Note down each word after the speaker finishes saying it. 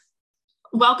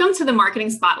Welcome to the Marketing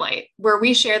Spotlight, where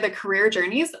we share the career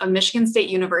journeys of Michigan State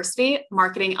University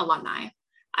marketing alumni.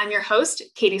 I'm your host,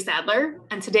 Katie Sadler,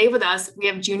 and today with us, we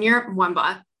have Junior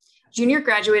Mwemba. Junior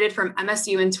graduated from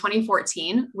MSU in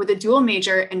 2014 with a dual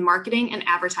major in marketing and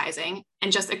advertising,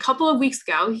 and just a couple of weeks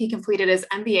ago, he completed his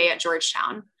MBA at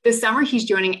Georgetown. This summer, he's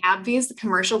joining AbbVie's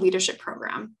Commercial Leadership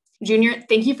Program. Junior,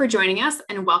 thank you for joining us,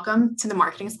 and welcome to the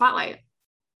Marketing Spotlight.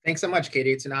 Thanks so much,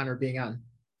 Katie. It's an honor being on.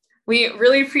 We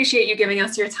really appreciate you giving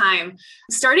us your time.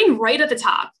 Starting right at the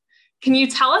top, can you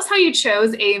tell us how you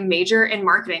chose a major in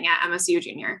marketing at MSU,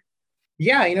 Junior?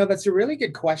 Yeah, that's a really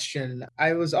good question.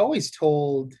 I was always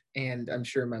told, and I'm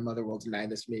sure my mother will deny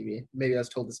this, maybe I was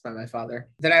told this by my father,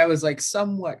 that I was like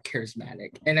somewhat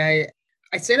charismatic. And I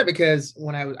say that because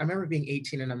when I remember being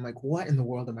 18 and I'm like, what in the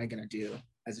world am I going to do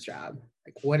as a job?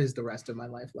 Like, what does the rest of my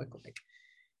life look like?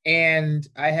 And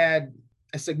I had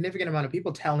a significant amount of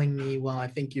people telling me, well, I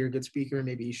think you're a good speaker.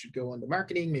 Maybe you should go into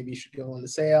marketing. Maybe you should go into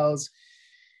sales.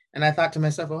 And I thought to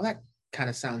myself, well, that kind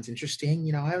of sounds interesting.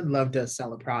 I would love to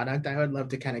sell a product. I would love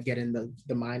to kind of get in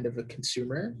the mind of a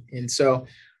consumer. And so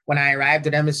when I arrived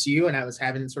at MSU and I was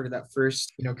having sort of that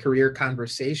first, career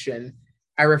conversation,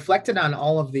 I reflected on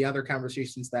all of the other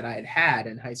conversations that I had had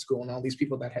in high school and all these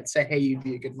people that had said, hey, you'd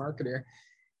be a good marketer.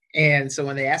 And so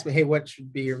when they asked me, hey, what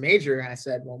should be your major? I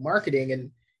said, well, marketing.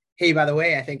 And hey, by the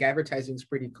way, I think advertising is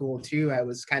pretty cool too. I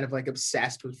was kind of like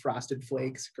obsessed with Frosted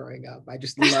Flakes growing up. I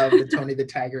just loved the Tony the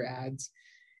Tiger ads.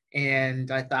 And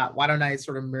I thought, why don't I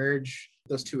sort of merge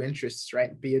those two interests,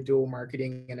 right? Be a dual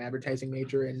marketing and advertising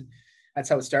major. And that's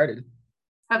how it started.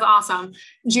 That's awesome.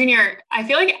 Junior, I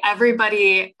feel like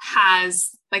everybody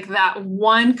has like that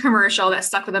one commercial that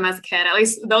stuck with them as a kid, at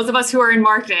least those of us who are in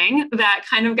marketing, that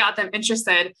kind of got them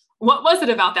interested. What was it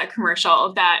about that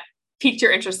commercial that piqued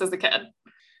your interest as a kid?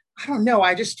 I don't know.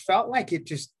 I just felt like it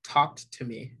just talked to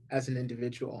me as an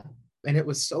individual, and it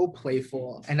was so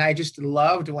playful. And I just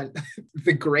loved when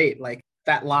like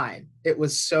that line, it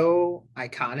was so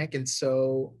iconic and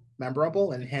so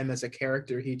memorable. And him as a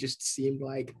character, he just seemed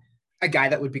like a guy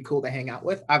that would be cool to hang out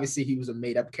with. Obviously he was a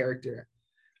made up character,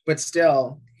 but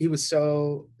still he was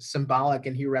so symbolic,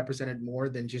 and he represented more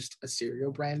than just a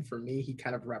cereal brand. For me, he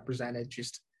kind of represented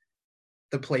just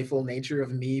the playful nature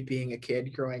of me being a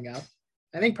kid growing up.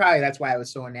 I think probably that's why I was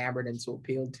so enamored and so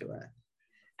appealed to it.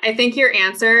 I think your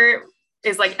answer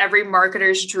is like every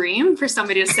marketer's dream for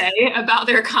somebody to say about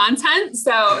their content.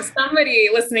 So somebody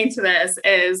listening to this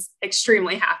is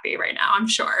extremely happy right now, I'm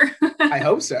sure. I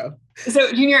hope so.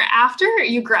 So Junior, after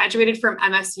you graduated from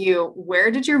MSU,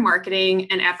 where did your marketing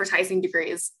and advertising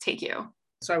degrees take you?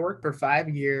 So I worked for 5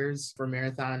 years for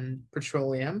Marathon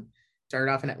Petroleum. Started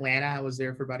off in Atlanta. I was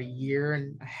there for about a year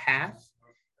and a half.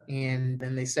 And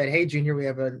then they said, hey, Junior, we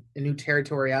have a new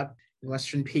territory up in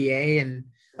Western PA and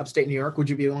upstate New York. Would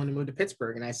you be willing to move to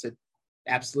Pittsburgh? And I said,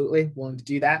 absolutely, willing to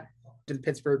do that. Did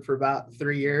Pittsburgh for about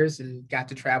 3 years and got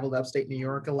to travel to upstate New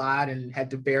York a lot and had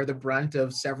to bear the brunt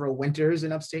of several winters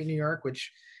in upstate New York,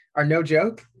 which are no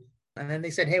joke. And then they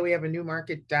said, hey, we have a new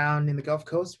market down in the Gulf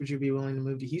Coast. Would you be willing to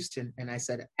move to Houston? And I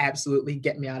said, absolutely,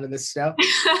 get me out of this snow.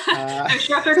 I'm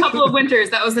sure after a couple of winters,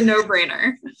 that was a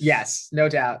no-brainer. Yes, no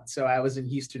doubt. So I was in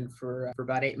Houston for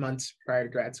about 8 months prior to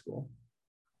grad school.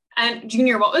 And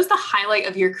Junior, what was the highlight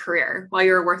of your career while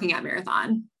you were working at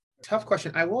Marathon? Tough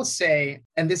question. I will say,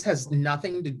 and this has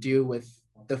nothing to do with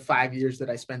the 5 years that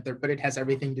I spent there, but it has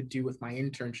everything to do with my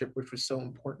internship, which was so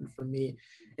important for me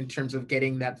in terms of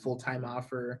getting that full-time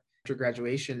offer after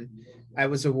graduation. I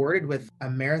was awarded with a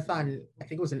Marathon, I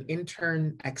think it was an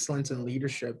Intern Excellence in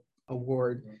Leadership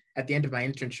award at the end of my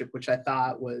internship, which I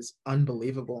thought was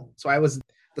unbelievable. So I was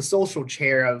the social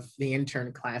chair of the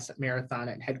intern class at Marathon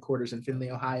at headquarters in Findlay,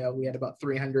 Ohio. We had about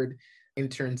 300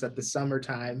 interns at the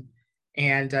summertime.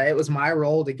 And it was my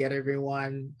role to get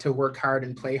everyone to work hard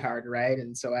and play hard, right?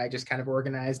 And so I just kind of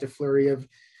organized a flurry of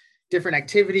different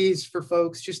activities for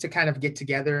folks just to kind of get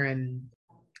together and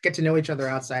get to know each other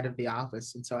outside of the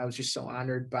office. And so I was just so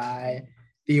honored by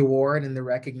the award and the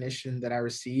recognition that I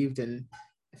received. And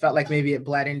I felt like maybe it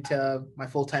bled into my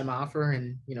full-time offer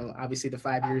and, obviously the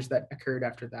 5 years that occurred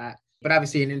after that. But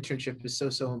obviously an internship is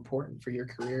so important for your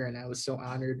career. And I was so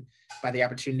honored by the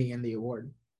opportunity and the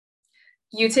award.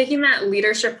 You taking that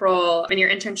leadership role in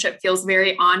your internship feels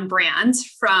very on brand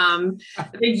from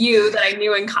the you that I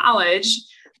knew in college.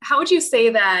 How would you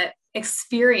say that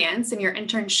experience in your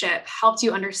internship helped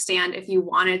you understand if you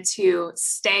wanted to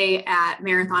stay at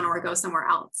Marathon or go somewhere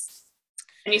else?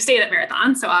 And you stayed at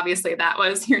Marathon, so obviously that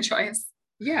was your choice.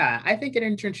 Yeah, I think an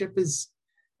internship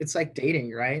it's like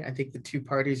dating, right? I think the two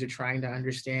parties are trying to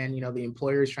understand, the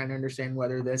employer is trying to understand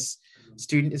whether this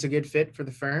student is a good fit for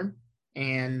the firm.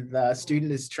 and the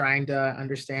student is trying to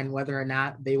understand whether or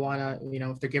not they want to,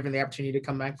 if they're given the opportunity to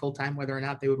come back full time, whether or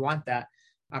not they would want that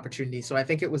opportunity. So I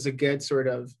think it was a good sort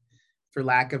of, for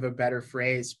lack of a better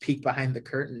phrase, peek behind the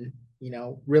curtain,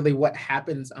 really what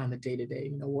happens on the day to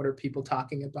day. What are people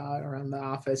talking about around the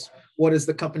office? What is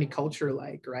the company culture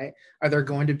like, right? Are there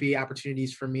going to be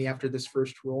opportunities for me after this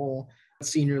first role?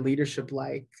 Senior leadership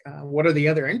like? What are the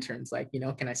other interns like?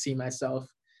 Can I see myself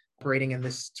operating in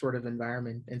this sort of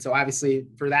environment? And so obviously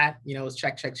for that, it was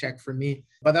check, check, check for me.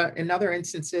 But in other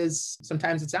instances,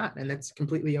 sometimes it's not, and that's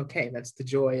completely okay. That's the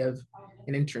joy of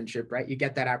an internship, right? You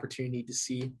get that opportunity to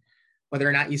see whether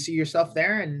or not you see yourself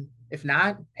there. And if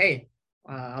not, hey,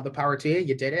 all the power to you,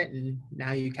 you did it. And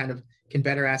now you kind of can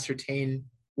better ascertain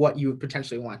what you would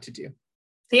potentially want to do.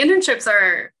 The internships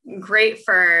are great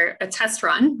for a test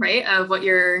run, right, of what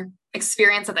your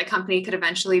experience at that company could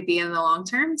eventually be in the long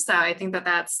term. So I think that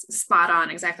that's spot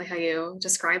on, exactly how you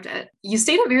described it. You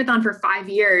stayed at Marathon for 5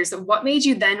 years. What made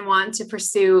you then want to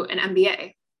pursue an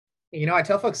MBA? I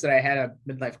tell folks that I had a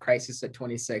midlife crisis at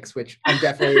 26, which I'm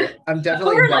definitely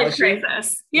embellishing.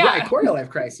 Crisis. Yeah, quarter life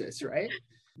crisis, right?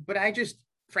 But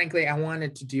frankly, I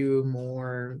wanted to do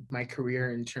more my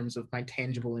career in terms of my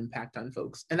tangible impact on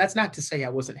folks. And that's not to say I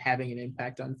wasn't having an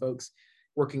impact on folks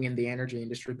working in the energy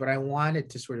industry, but I wanted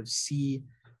to sort of see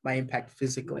my impact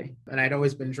physically. And I'd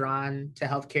always been drawn to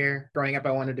healthcare. Growing up,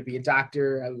 I wanted to be a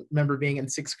doctor. I remember being in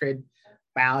 6th grade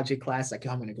biology class, like,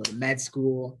 oh, I'm going to go to med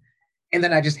school. And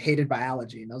then I just hated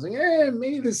biology. And I was like,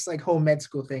 maybe this whole med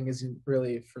school thing isn't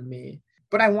really for me.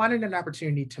 But I wanted an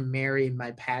opportunity to marry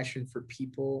my passion for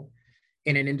people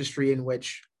in an industry in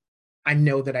which I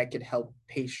know that I could help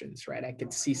patients, right? I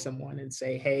could see someone and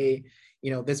say, hey,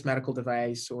 this medical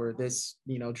device or this,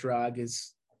 drug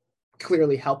is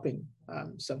clearly helping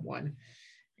someone.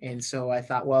 And so I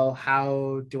thought, well,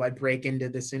 how do I break into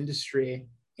this industry?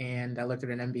 And I looked at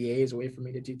an MBA as a way for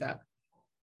me to do that.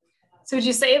 So would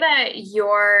you say that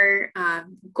your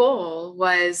goal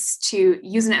was to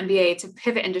use an MBA to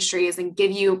pivot industries and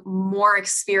give you more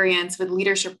experience with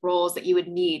leadership roles that you would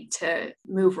need to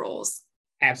move roles?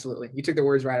 Absolutely. You took the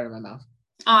words right out of my mouth.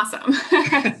 Awesome.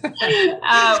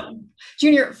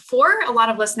 Junior, for a lot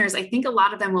of listeners, I think a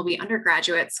lot of them will be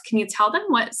undergraduates. Can you tell them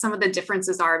what some of the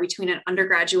differences are between an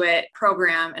undergraduate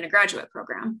program and a graduate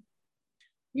program?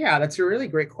 Yeah, that's a really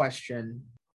great question.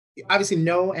 Obviously,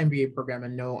 no MBA program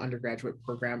and no undergraduate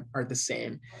program are the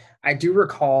same. I do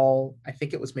recall, I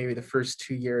think it was maybe the first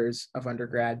 2 years of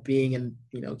undergrad being in,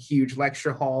 huge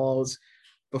lecture halls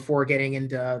before getting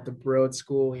into the Broad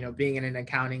School, being in an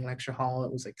accounting lecture hall.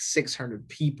 It was like 600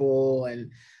 people, and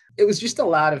it was just a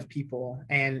lot of people.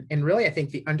 And really, I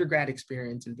think the undergrad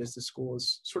experience in business school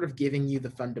is sort of giving you the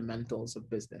fundamentals of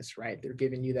business, right? They're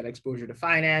giving you that exposure to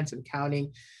finance and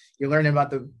accounting. You're learning about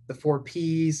the 4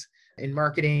 Ps in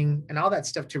marketing and all that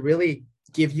stuff to really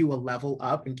give you a level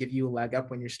up and give you a leg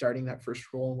up when you're starting that first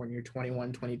role when you're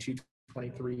 21, 22,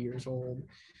 23 years old.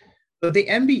 But the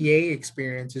MBA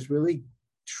experience is really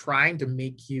trying to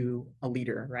make you a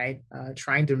leader, right?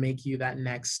 Trying to make you that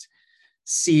next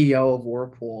CEO of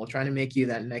Whirlpool, trying to make you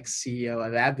that next CEO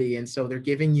of AbbVie. And so they're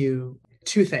giving you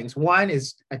 2 things. One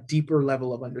is a deeper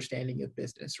level of understanding of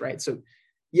business, right? So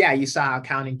yeah, you saw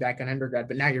accounting back in undergrad,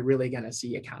 but now you're really going to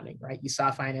see accounting, right? You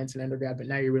saw finance in undergrad, but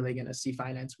now you're really going to see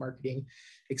finance, marketing,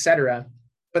 et cetera.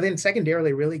 But then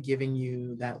secondarily, really giving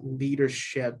you that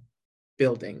leadership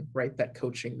building, right? That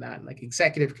coaching, that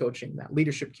executive coaching, that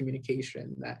leadership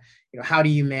communication, that, how do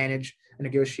you manage a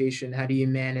negotiation? How do you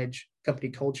manage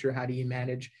company culture? How do you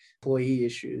manage employee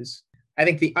issues? I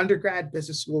think the undergrad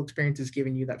business school experience is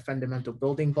giving you that fundamental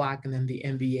building block. And then the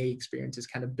MBA experience is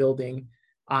kind of building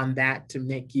on that to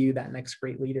make you that next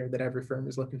great leader that every firm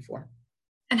is looking for.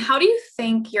 And how do you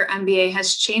think your MBA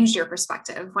has changed your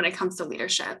perspective when it comes to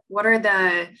leadership? What are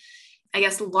the,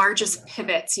 largest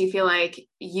pivots you feel like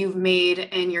you've made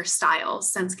in your style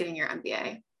since getting your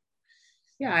MBA?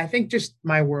 Yeah, I think just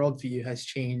my worldview has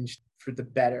changed for the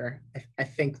better. I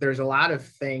think there's a lot of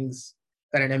things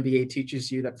that an MBA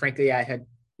teaches you that frankly I had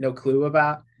no clue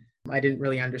about. I didn't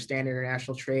really understand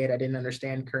international trade. I didn't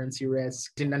understand currency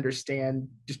risk, didn't understand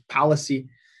just policy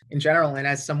in general. And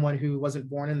as someone who wasn't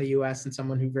born in the US and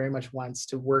someone who very much wants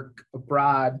to work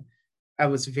abroad, I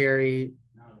was very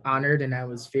honored and I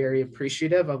was very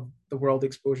appreciative of the world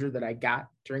exposure that I got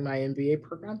during my MBA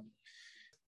program.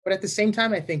 But at the same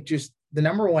time, I think just the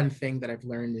number one thing that I've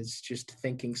learned is just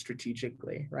thinking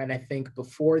strategically, right? I think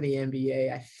before the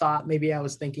MBA, I thought maybe I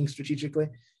was thinking strategically,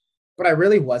 but I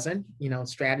really wasn't.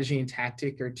 Strategy and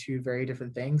tactic are 2 very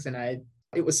different things. And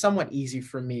it was somewhat easy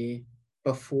for me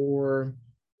before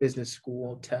business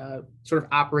school to sort of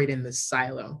operate in this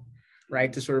silo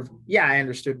right? To sort of, yeah, I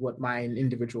understood what my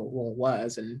individual role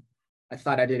was, and I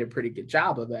thought I did a pretty good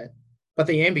job of it. But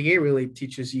the MBA really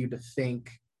teaches you to think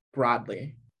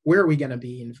broadly. Where are we going to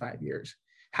be in 5 years?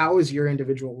 How is your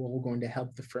individual role going to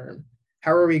help the firm?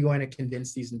 How are we going to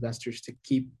convince these investors to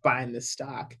keep buying this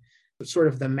stock? Sort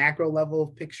of the macro level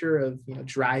picture of,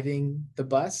 driving the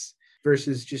bus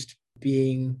versus just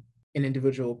being an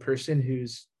individual person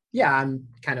who's, yeah, I'm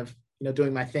kind of,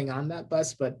 doing my thing on that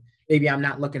bus, but maybe I'm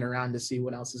not looking around to see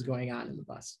what else is going on in the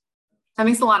bus. That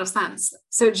makes a lot of sense.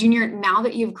 So Junior, now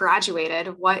that you've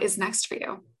graduated, what is next for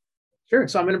you? Sure.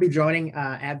 So I'm going to be joining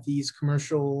AbbVie's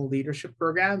commercial leadership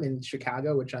program in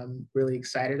Chicago, which I'm really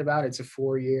excited about. It's a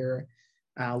 4-year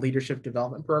leadership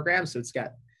development program. So it's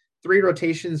got 3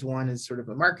 rotations. One is sort of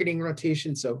a marketing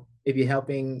rotation. So maybe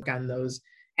helping on those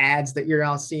ads that you're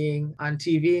all seeing on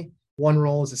TV. One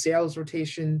role is a sales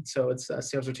rotation. So it's a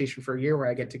sales rotation for a year where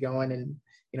I get to go in and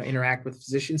interact with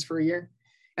physicians for a year.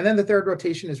 And then the 3rd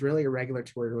rotation is really a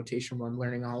regulatory rotation where I'm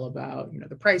learning all about,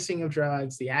 the pricing of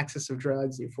drugs, the access of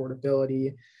drugs, the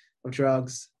affordability of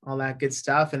drugs, all that good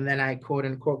stuff. And then I quote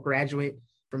unquote graduate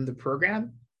from the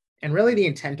program. And really the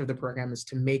intent of the program is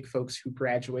to make folks who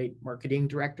graduate marketing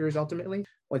directors ultimately.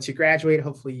 Once you graduate,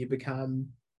 hopefully you become,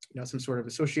 some sort of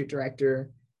associate director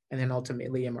and then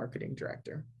ultimately a marketing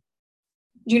director.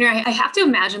 Junior, I have to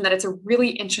imagine that it's a really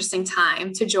interesting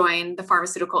time to join the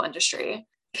pharmaceutical industry.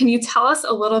 Can you tell us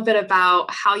a little bit about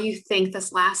how you think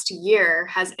this last year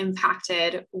has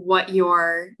impacted what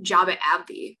your job at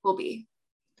AbbVie will be?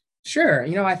 Sure.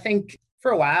 I think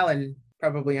for a while, and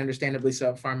probably understandably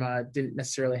so, pharma didn't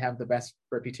necessarily have the best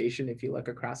reputation if you look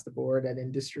across the board at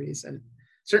industries. And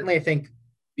certainly I think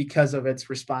because of its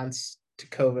response to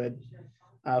COVID,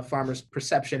 pharma's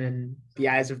perception in the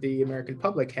eyes of the American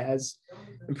public has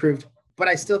improved. But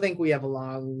I still think we have a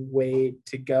long way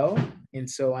to go. And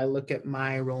so I look at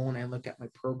my role and I look at my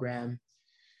program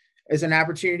as an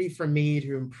opportunity for me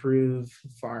to improve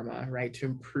pharma, right? To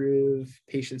improve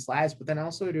patients' lives, but then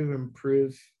also to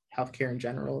improve healthcare in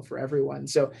general for everyone.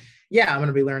 So yeah, I'm going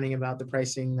to be learning about the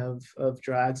pricing of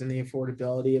drugs and the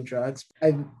affordability of drugs.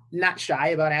 I'm not shy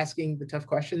about asking the tough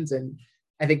questions. And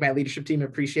I think my leadership team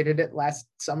appreciated it last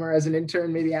summer as an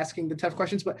intern, maybe asking the tough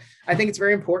questions. But I think it's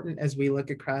very important as we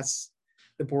look across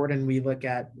the board and we look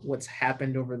at what's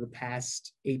happened over the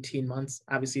past 18 months.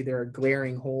 Obviously, there are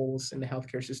glaring holes in the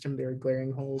healthcare system. There are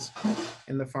glaring holes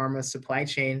in the pharma supply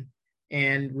chain.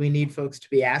 And we need folks to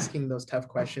be asking those tough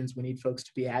questions. We need folks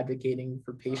to be advocating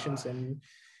for patients. And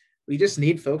we just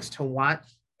need folks to want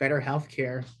better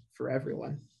healthcare for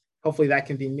everyone. Hopefully that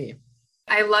can be me.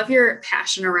 I love your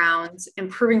passion around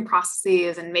improving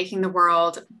processes and making the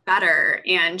world better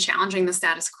and challenging the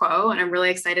status quo. And I'm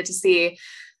really excited to see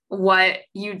what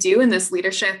you do in this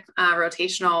leadership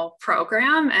rotational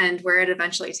program and where it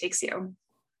eventually takes you.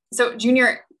 So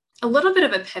Junior, a little bit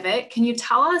of a pivot. Can you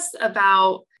tell us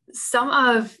about some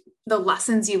of the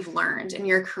lessons you've learned in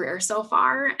your career so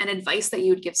far and advice that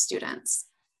you would give students?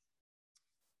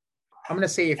 I'm going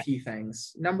to say a few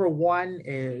things. Number one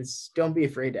is don't be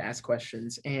afraid to ask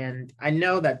questions. And I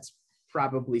know that's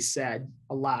probably said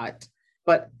a lot,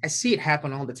 but I see it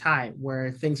happen all the time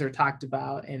where things are talked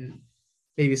about and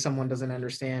maybe someone doesn't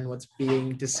understand what's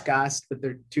being discussed, but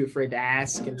they're too afraid to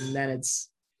ask. And then it's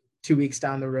 2 weeks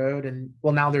down the road. And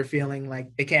well, now they're feeling like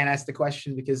they can't ask the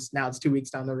question because now it's 2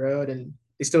 weeks down the road and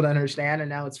they still don't understand. And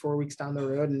now it's 4 weeks down the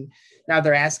road. And now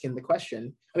they're asking the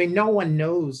question. I mean, no one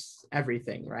knows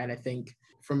everything, right? I think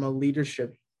from a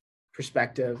leadership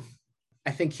perspective,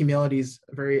 I think humility is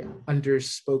a very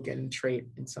underspoken trait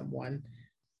in someone.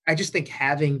 I just think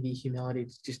having the humility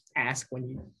to just ask when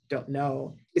you don't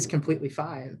know is completely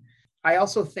fine. I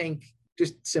also think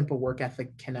just simple work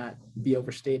ethic cannot be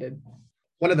overstated.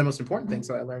 One of the most important things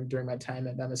that I learned during my time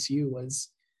at MSU was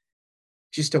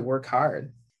just to work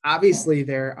hard. Obviously,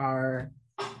 there are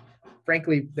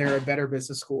better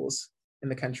business schools in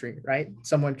the country, right?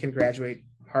 Someone can graduate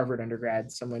Harvard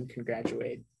undergrad, someone can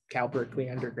graduate Cal Berkeley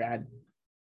undergrad.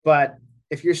 But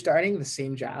if you're starting the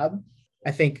same job,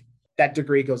 I think that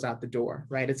degree goes out the door,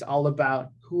 right? It's all about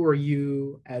who are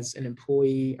you as an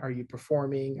employee? Are you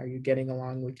performing? Are you getting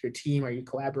along with your team? Are you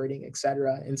collaborating, et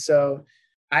cetera? And so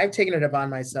I've taken it upon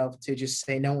myself to just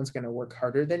say, no one's going to work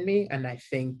harder than me. And I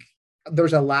think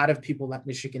there's a lot of people at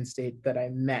Michigan State that I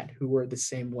met who were the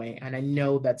same way. And I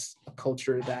know that's a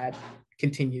culture that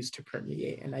continues to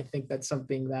permeate. And I think that's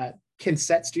something that can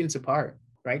set students apart,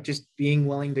 right? Just being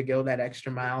willing to go that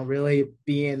extra mile, really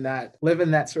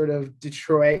living that sort of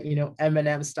Detroit,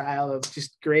 Eminem style of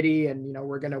just gritty and,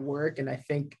 we're going to work. And I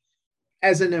think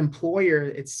as an employer,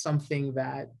 it's something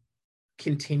that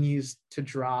continues to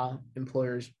draw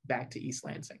employers back to East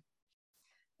Lansing.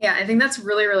 Yeah, I think that's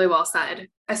really, really well said,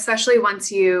 especially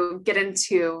once you get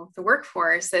into the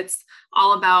workforce. It's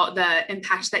all about the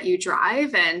impact that you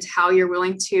drive and how you're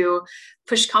willing to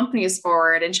push companies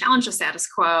forward and challenge the status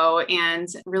quo and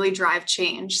really drive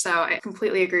change. So I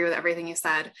completely agree with everything you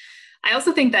said. I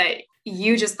also think that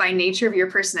you, just by nature of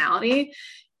your personality,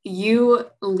 you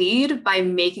lead by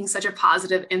making such a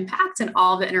positive impact in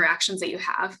all the interactions that you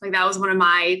have. Like that was one of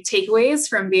my takeaways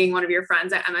from being one of your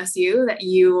friends at MSU, that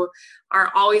you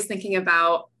are always thinking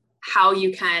about how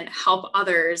you can help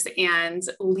others and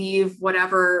leave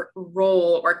whatever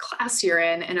role or class you're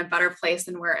in a better place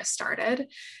than where it started.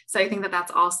 So I think that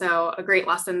that's also a great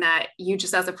lesson that you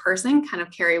just as a person kind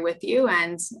of carry with you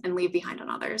and leave behind on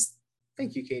others.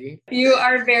 Thank you, Katie. You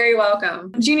are very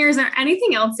welcome. Junior, is there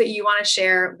anything else that you want to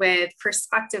share with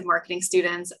prospective marketing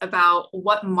students about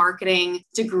what marketing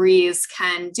degrees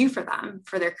can do for them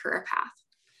for their career path?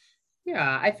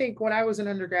 Yeah, I think when I was an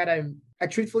undergrad, I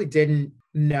truthfully didn't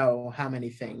know how many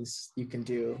things you can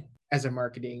do as a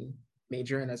marketing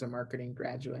major and as a marketing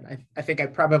graduate. I think I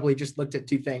probably just looked at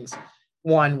two things.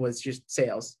 One was just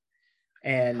sales,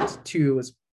 and two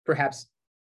was perhaps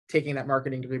taking that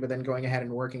marketing degree, but then going ahead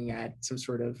and working at some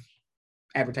sort of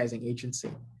advertising agency.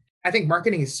 I think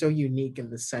marketing is so unique in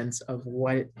the sense of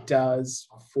what it does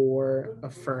for a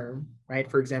firm, right?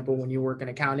 For example, when you work in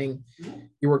accounting,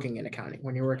 you're working in accounting.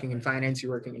 When you're working in finance,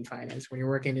 you're working in finance. When you're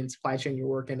working in supply chain, you're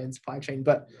working in supply chain.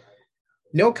 But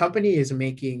no company is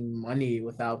making money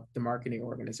without the marketing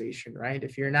organization, right?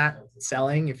 If you're not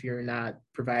selling, if you're not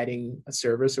providing a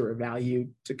service or a value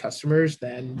to customers,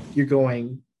 then you're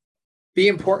going. The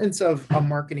importance of a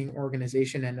marketing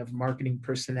organization and of marketing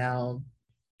personnel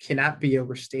cannot be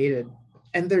overstated.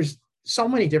 And there's so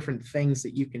many different things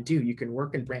that you can do. You can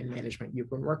work in brand management, you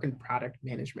can work in product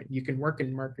management, you can work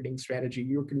in marketing strategy,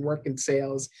 you can work in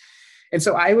sales. And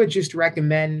so I would just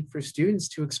recommend for students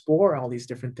to explore all these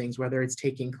different things, whether it's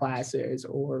taking classes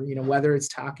or, whether it's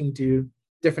talking to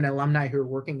different alumni who are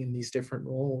working in these different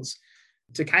roles,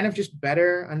 to kind of just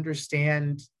better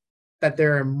understand that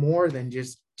there are more than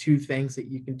just two things that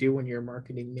you can do when you're a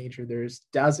marketing major. There's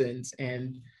dozens,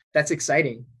 and that's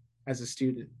exciting as a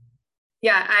student.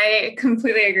 Yeah, I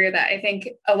completely agree with that. I think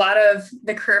a lot of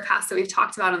the career paths that we've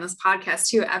talked about on this podcast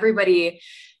too, everybody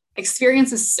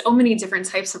experiences so many different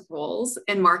types of roles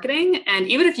in marketing. And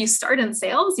even if you start in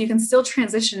sales, you can still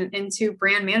transition into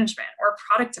brand management or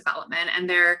product development. And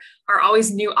there are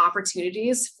always new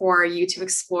opportunities for you to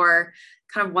explore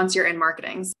kind of once you're in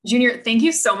marketing. Junior, thank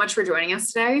you so much for joining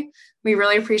us today. We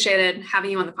really appreciated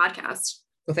having you on the podcast.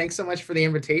 Well, thanks so much for the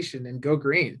invitation, and go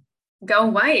green. Go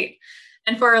white.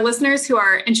 And for our listeners who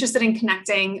are interested in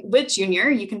connecting with Junior,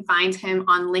 you can find him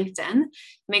on LinkedIn.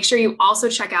 Make sure you also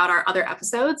check out our other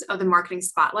episodes of the Marketing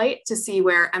Spotlight to see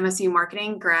where MSU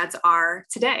marketing grads are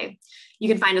today. You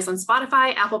can find us on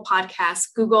Spotify, Apple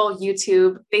Podcasts, Google,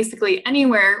 YouTube, basically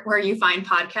anywhere where you find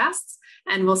podcasts.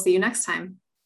 And we'll see you next time.